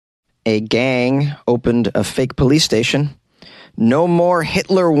a gang opened a fake police station. No more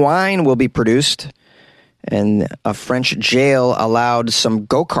Hitler wine will be produced. And a French jail allowed some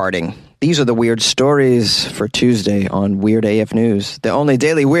go-karting. These are the weird stories for Tuesday on Weird AF News, the only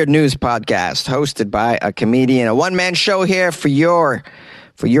daily weird news podcast hosted by a comedian, a one-man show here for your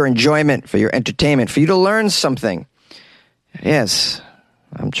enjoyment, for your entertainment, for you to learn something. Yes,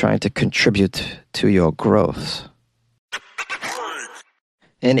 I'm trying to contribute to your growth.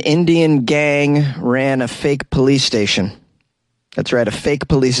 An Indian gang ran a fake police station. That's right, a fake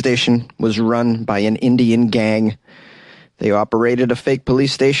police station was run by an Indian gang. They operated a fake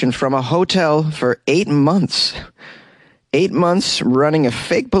police station from a hotel for 8 months. 8 months running a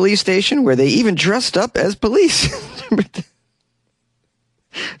fake police station where they even dressed up as police.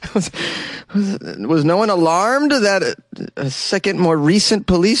 Was no one alarmed that a second, more recent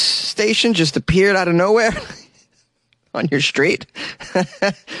police station just appeared out of nowhere on your street?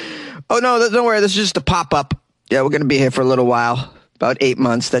 Oh, no, don't worry. This is just a pop-up. Yeah, we're going to be here for a little while. About 8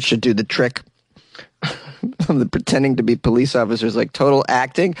 months. That should do the trick. The pretending to be police officers, like total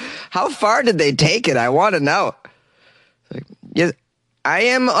acting. How far did they take it? I want to know. Like, yes, I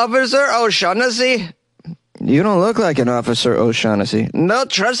am Officer O'Shaughnessy. You don't look like an Officer O'Shaughnessy. No,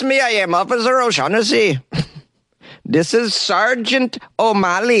 trust me, I am Officer O'Shaughnessy. This is Sergeant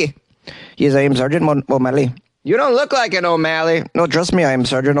O'Malley. Yes, I am Sergeant O'Malley. You don't look like an O'Malley. No, trust me, I am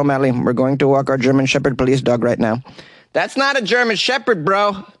Sergeant O'Malley. We're going to walk our German Shepherd police dog right now. That's not a German Shepherd,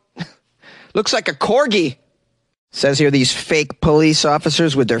 bro. Looks like a corgi. Says here these fake police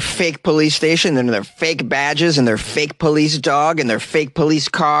officers with their fake police station and their fake badges and their fake police dog and their fake police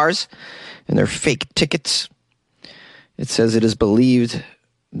cars and their fake tickets. It says it is believed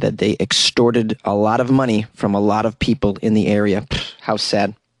that they extorted a lot of money from a lot of people in the area. How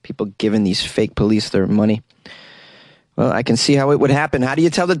sad. People giving these fake police their money. Well, I can see how it would happen. How do you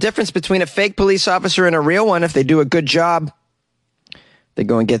tell the difference between a fake police officer and a real one if they do a good job? They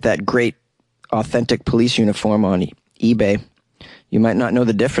go and get that great authentic police uniform on eBay. You might not know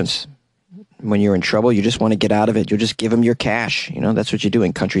the difference. When you're in trouble, you just want to get out of it. You'll just give them your cash. You know, that's what you do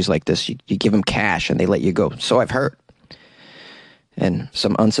in countries like this. You give them cash and they let you go. So I've heard. And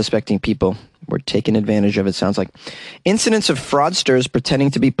some unsuspecting people were taking advantage of it, sounds like. Incidents of fraudsters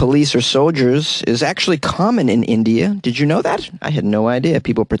pretending to be police or soldiers is actually common in India. Did you know that? I had no idea.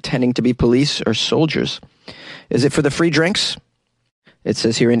 People pretending to be police or soldiers. Is it for the free drinks? It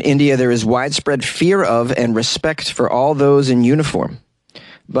says here, in India, there is widespread fear of and respect for all those in uniform.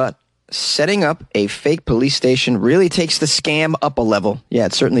 But setting up a fake police station really takes the scam up a level. Yeah,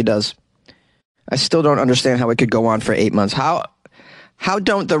 it certainly does. I still don't understand how it could go on for 8 months. How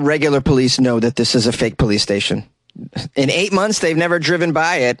don't the regular police know that this is a fake police station? In 8 months, they've never driven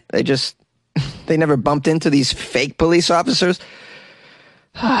by it. They never bumped into these fake police officers.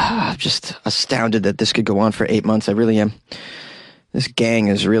 I'm just astounded that this could go on for 8 months. I really am. This gang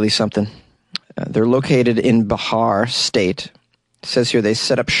is really something. They're located in Bihar State. It says here they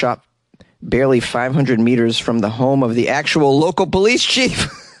set up shop barely 500 meters from the home of the actual local police chief.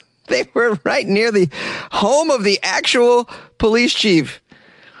 They were right near the home of the actual police chief.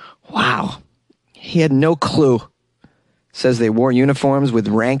 Wow. He had no clue. It says they wore uniforms with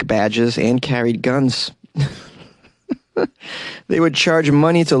rank badges and carried guns. They would charge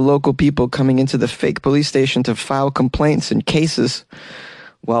money to local people coming into the fake police station to file complaints and cases,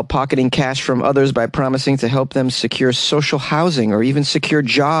 while pocketing cash from others by promising to help them secure social housing or even secure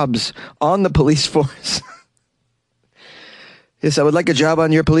jobs on the police force. Yes, I would like a job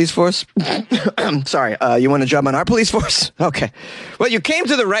on your police force. Sorry, you want a job on our police force? Okay. Well, you came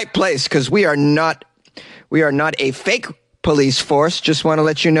to the right place because we are not a fake police force. Just want to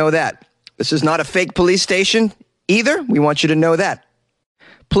let you know that. This is not a fake police station either. We want you to know that.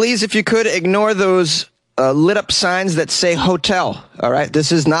 Please, if you could, ignore those lit up signs that say hotel. All right.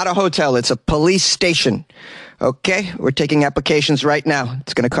 This is not a hotel. It's a police station. Okay. We're taking applications right now.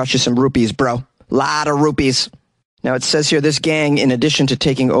 It's going to cost you some rupees, bro. Lot of rupees. Now, it says here, this gang, in addition to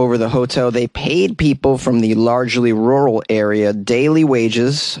taking over the hotel, they paid people from the largely rural area daily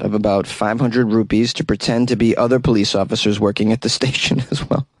wages of about 500 rupees to pretend to be other police officers working at the station as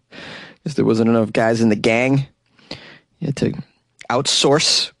well. Because there wasn't enough guys in the gang. You had to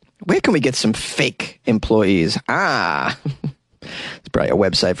outsource. Where can we get some fake employees? There's probably a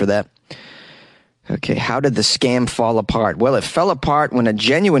website for that. Okay, how did the scam fall apart? Well, it fell apart when a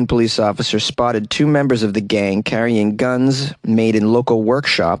genuine police officer spotted two members of the gang carrying guns made in local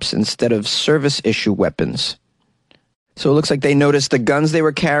workshops instead of service-issue weapons. So it looks like they noticed the guns they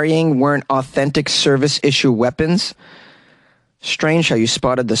were carrying weren't authentic service-issue weapons. Strange how you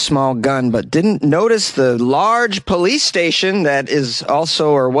spotted the small gun, but didn't notice the large police station that is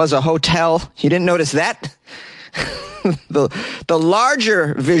also or was a hotel. You didn't notice that? The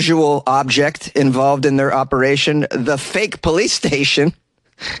larger visual object involved in their operation, the fake police station.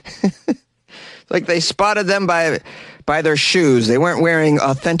 Like they spotted them by their shoes. They weren't wearing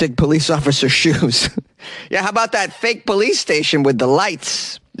authentic police officer shoes. Yeah, how about that fake police station with the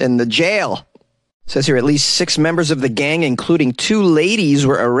lights and the jail? It says here at least 6 members of the gang, including 2 ladies,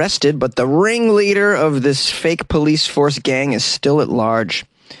 were arrested, but the ringleader of this fake police force gang is still at large.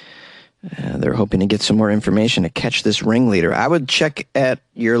 They're hoping to get some more information to catch this ringleader. I would check at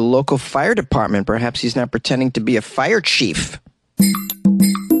your local fire department. Perhaps he's not pretending to be a fire chief.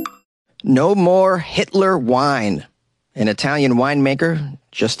 No more Hitler wine. An Italian winemaker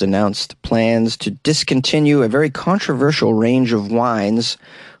just announced plans to discontinue a very controversial range of wines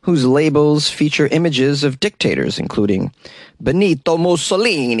whose labels feature images of dictators, including Benito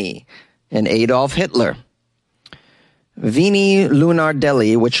Mussolini and Adolf Hitler. Vini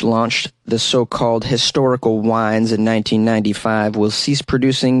Lunardelli, which launched the so-called historical wines in 1995, will cease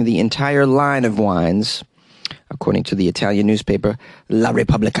producing the entire line of wines, according to the Italian newspaper La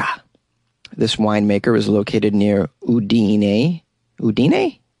Repubblica. This winemaker is located near Udine,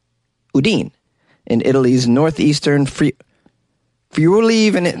 in Italy's northeastern Friuli,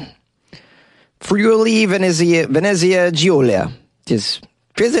 Venezia Giulia. Chip.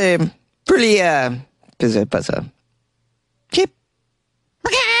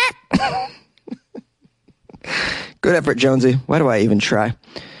 Good effort, Jonesy. Why do I even try?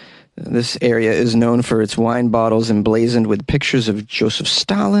 This area is known for its wine bottles emblazoned with pictures of Joseph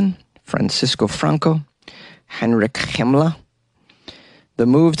Stalin, Francisco Franco, Heinrich Himmler. The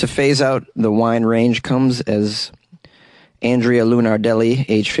move to phase out the wine range comes as Andrea Lunardelli,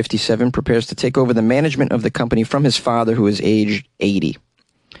 age 57, prepares to take over the management of the company from his father, who is aged 80.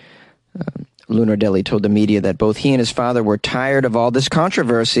 Lunardelli told the media that both he and his father were tired of all this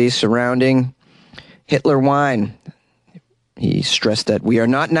controversy surrounding Hitler wine. He stressed that we are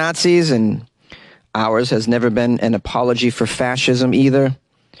not Nazis, and ours has never been an apology for fascism either.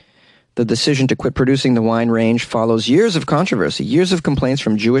 The decision to quit producing the wine range follows years of controversy, years of complaints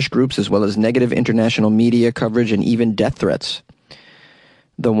from Jewish groups, as well as negative international media coverage and even death threats.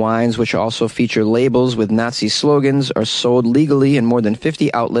 The wines, which also feature labels with Nazi slogans, are sold legally in more than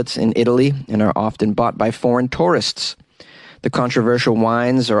 50 outlets in Italy and are often bought by foreign tourists. The controversial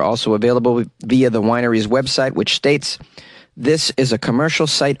wines are also available via the winery's website, which states, "This is a commercial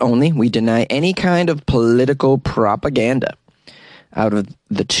site only. We deny any kind of political propaganda." Out of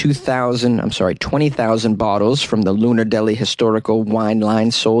the 20,000 bottles from the Lunardelli historical wine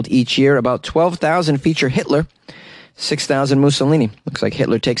line sold each year, about 12,000 feature Hitler, 6,000 Mussolini. Looks like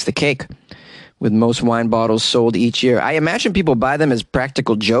Hitler takes the cake with most wine bottles sold each year. I imagine people buy them as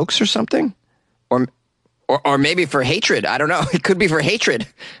practical jokes or something, or maybe for hatred. I don't know. It could be for hatred.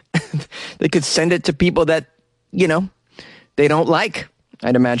 They could send it to people that, they don't like.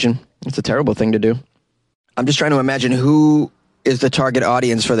 I'd imagine it's a terrible thing to do. I'm just trying to imagine who is the target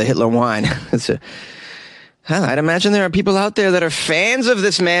audience for the Hitler wine. I'd imagine there are people out there that are fans of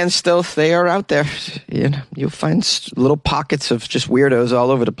this man still. They are out there. You'll find little pockets of just weirdos all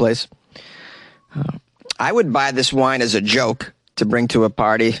over the place. I would buy this wine as a joke to bring to a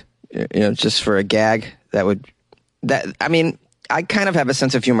party, just for a gag. I kind of have a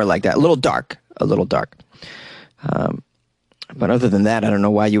sense of humor like that. A little dark. But other than that, I don't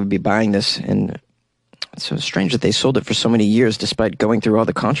know why you would be buying this. And it's so strange that they sold it for so many years despite going through all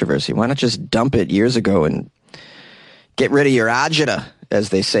the controversy. Why not just dump it years ago and get rid of your agita, as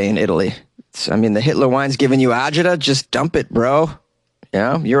they say in Italy? The Hitler wine's giving you agita. Just dump it, bro.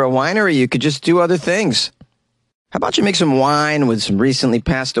 You're a winery. You could just do other things. How about you make some wine with some recently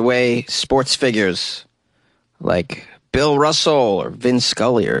passed away sports figures like Bill Russell or Vin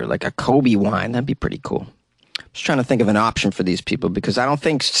Scully, or like a Kobe wine? That'd be pretty cool. I'm just trying to think of an option for these people because I don't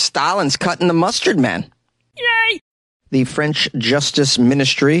think Stalin's cutting the mustard, man. Yay! The French Justice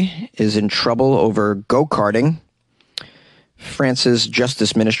Ministry is in trouble over go-karting. France's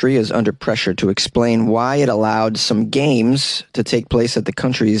Justice Ministry is under pressure to explain why it allowed some games to take place at the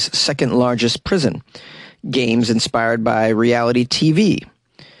country's second-largest prison. Games inspired by reality TV.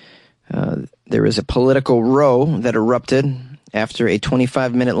 There is a political row that erupted after a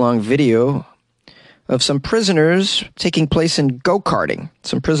 25-minute-long video of some prisoners taking place in go-karting.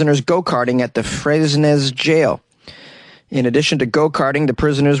 Some prisoners go-karting at the Fresnes jail. In addition to go-karting, the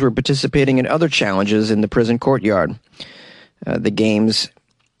prisoners were participating in other challenges in the prison courtyard. The games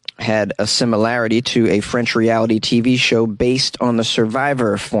had a similarity to a French reality TV show based on the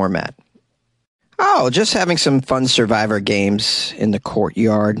Survivor format. Oh, just having some fun survivor games in the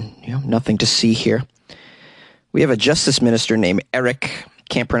courtyard. Nothing to see here. We have a justice minister named Eric.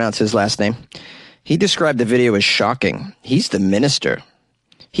 Can't pronounce his last name. He described the video as shocking. He's the minister.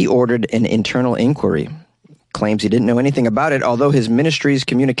 He ordered an internal inquiry. Claims he didn't know anything about it, although his ministry's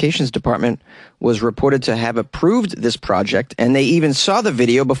communications department was reported to have approved this project, and they even saw the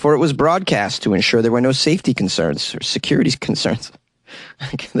video before it was broadcast to ensure there were no safety concerns or security concerns.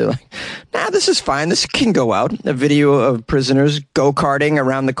 They're like, nah, this is fine. This can go out. A video of prisoners go-karting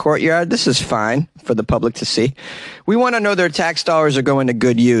around the courtyard. This is fine for the public to see. We want to know their tax dollars are going to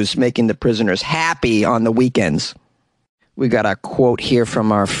good use, making the prisoners happy on the weekends. We got a quote here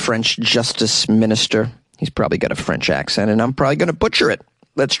from our French justice minister. He's probably got a French accent, and I'm probably going to butcher it.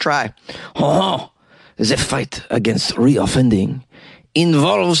 Let's try. Oh, the fight against reoffending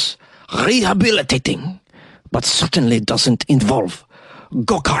involves rehabilitating, but certainly doesn't involve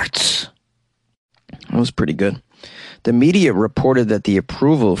go-karts. That was pretty good. The media reported that the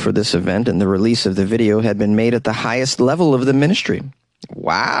approval for this event and the release of the video had been made at the highest level of the ministry.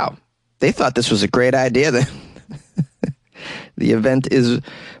 Wow. They thought this was a great idea then. The event is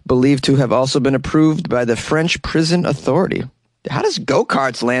believed to have also been approved by the French prison authority. How does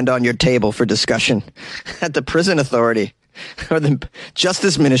go-karts land on your table for discussion at the prison authority or the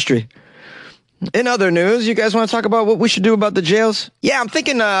justice ministry? In other news, you guys want to talk about what we should do about the jails? Yeah, I'm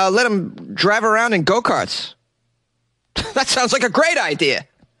thinking let them drive around in go-karts. That sounds like a great idea.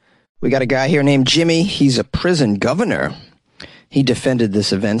 We got a guy here named Jimmy. He's a prison governor. He defended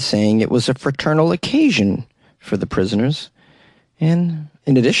this event, saying it was a fraternal occasion for the prisoners. And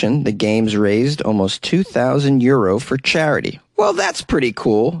in addition, the games raised almost €2,000 for charity. Well, that's pretty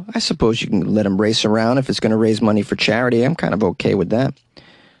cool. I suppose you can let them race around if it's going to raise money for charity. I'm kind of okay with that.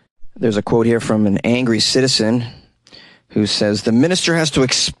 There's a quote here from an angry citizen who says, the minister has to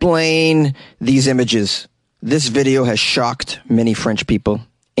explain these images. This video has shocked many French people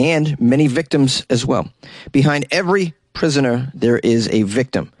and many victims as well. Behind every prisoner, there is a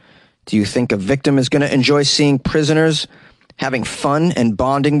victim. Do you think a victim is going to enjoy seeing prisoners having fun and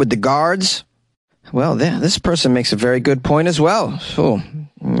bonding with the guards? Well, this person makes a very good point as well. So,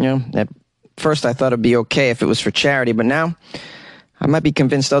 at first I thought it'd be okay if it was for charity, but now I might be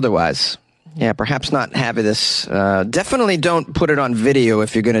convinced otherwise. Yeah, perhaps not have this. Definitely don't put it on video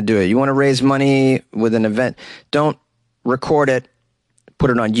if you're going to do it. You want to raise money with an event, don't record it,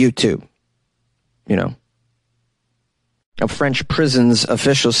 put it on YouTube. A French prison's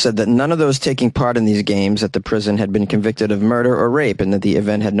officials said that none of those taking part in these games at the prison had been convicted of murder or rape, and that the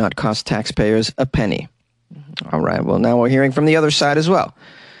event had not cost taxpayers a penny. All right, well, now we're hearing from the other side as well.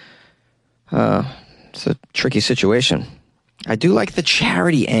 It's a tricky situation. I do like the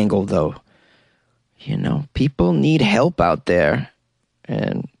charity angle, though. People need help out there.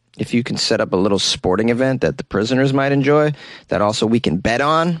 And if you can set up a little sporting event that the prisoners might enjoy, that also we can bet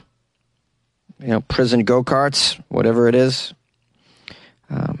on, prison go-karts, whatever it is.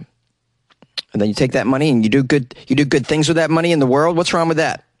 And then you take that money and you do good things with that money in the world. What's wrong with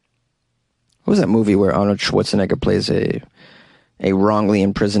that? What was that movie where Arnold Schwarzenegger plays a wrongly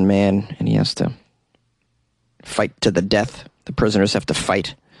imprisoned man and he has to fight to the death? The prisoners have to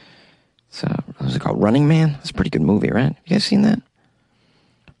fight. So, what was it called? Running Man? It's a pretty good movie, right? You guys seen that?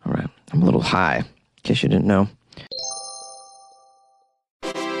 All right. I'm a little high, in case you didn't know.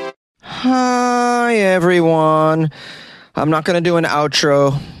 Hi, everyone. I'm not going to do an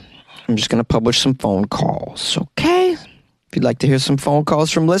outro. I'm just going to publish some phone calls, okay? If you'd like to hear some phone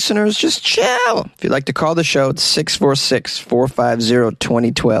calls from listeners, just chill. If you'd like to call the show, it's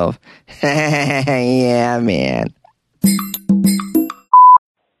 646-450-2012. Yeah, man.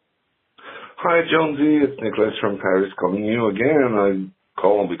 Hi, Jonesy. It's Nicholas from Paris calling you again. I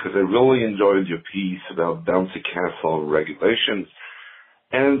called because I really enjoyed your piece about bouncy castle regulations.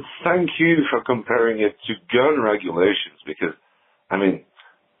 And thank you for comparing it to gun regulations because,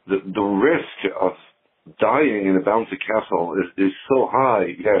 the risk of dying in a bouncy castle is so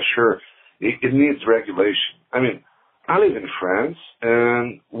high. Yeah, sure. It needs regulation. I live in France,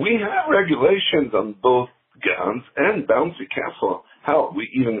 and we have regulations on both guns and bouncy castle. Hell, we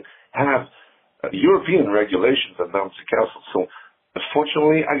even have European regulations on bouncy castle. So,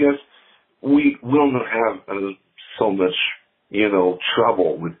 unfortunately, I guess we will not have so much,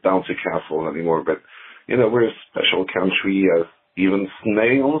 trouble with bouncy castle anymore. But, we're a special country. Even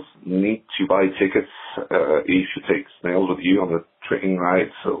snails need to buy tickets if you take snails with you on the train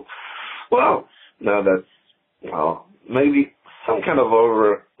ride. So, now that's, maybe some kind of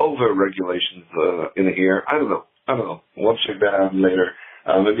over regulations in here. I don't know. We'll check that out later.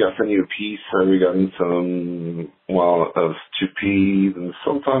 Maybe I'll send you a piece regarding some, stupid and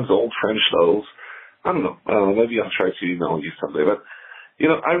sometimes old French laws I don't know. Maybe I'll try to email you someday. But,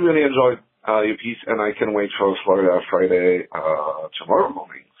 I really enjoyed your piece, and I can wait for Florida Friday tomorrow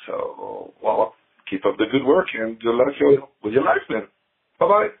morning. So, well, keep up the good work, and good luck with your life, man.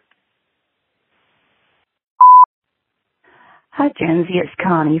 Bye-bye. Hi, Jonesy. It's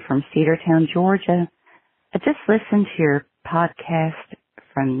Connie from Cedartown, Georgia. I just listened to your podcast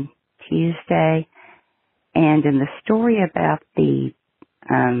from Tuesday, and in the story about the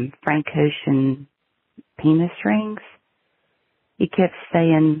Frank Ocean penis rings, you kept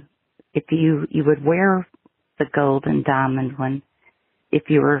saying if you would wear the gold and diamond one if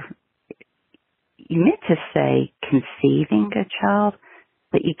you meant to say conceiving a child,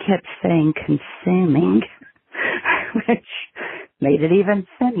 but you kept saying consuming, which made it even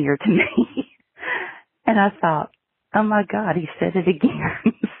funnier to me. And I thought, oh my God, he said it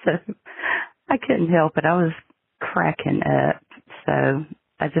again. So I couldn't help it. I was cracking up. So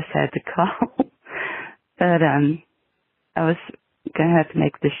I just had to call. But I was going to have to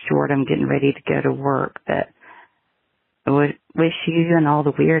make this short. I'm getting ready to go to work. But I would wish you and all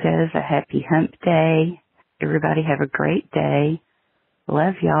the weirdos a happy hump day. Everybody have a great day.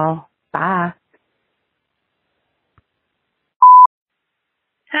 Love y'all. Bye.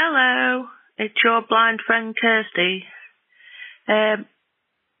 Hello, it's your blind friend Kirsty.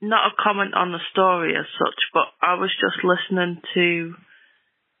 Not a comment on the story as such, but I was just listening to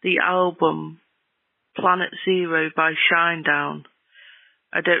the album Planet Zero by Shinedown.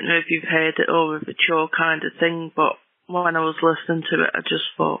 I don't know if you've heard it or if it's your kind of thing, but when I was listening to it, I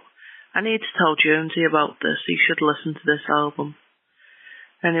just thought, I need to tell Jonesy about this. He should listen to this album.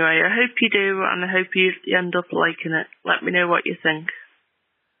 Anyway, I hope you do, and I hope you end up liking it. Let me know what you think.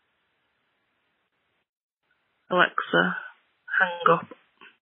 Alexa, hang up.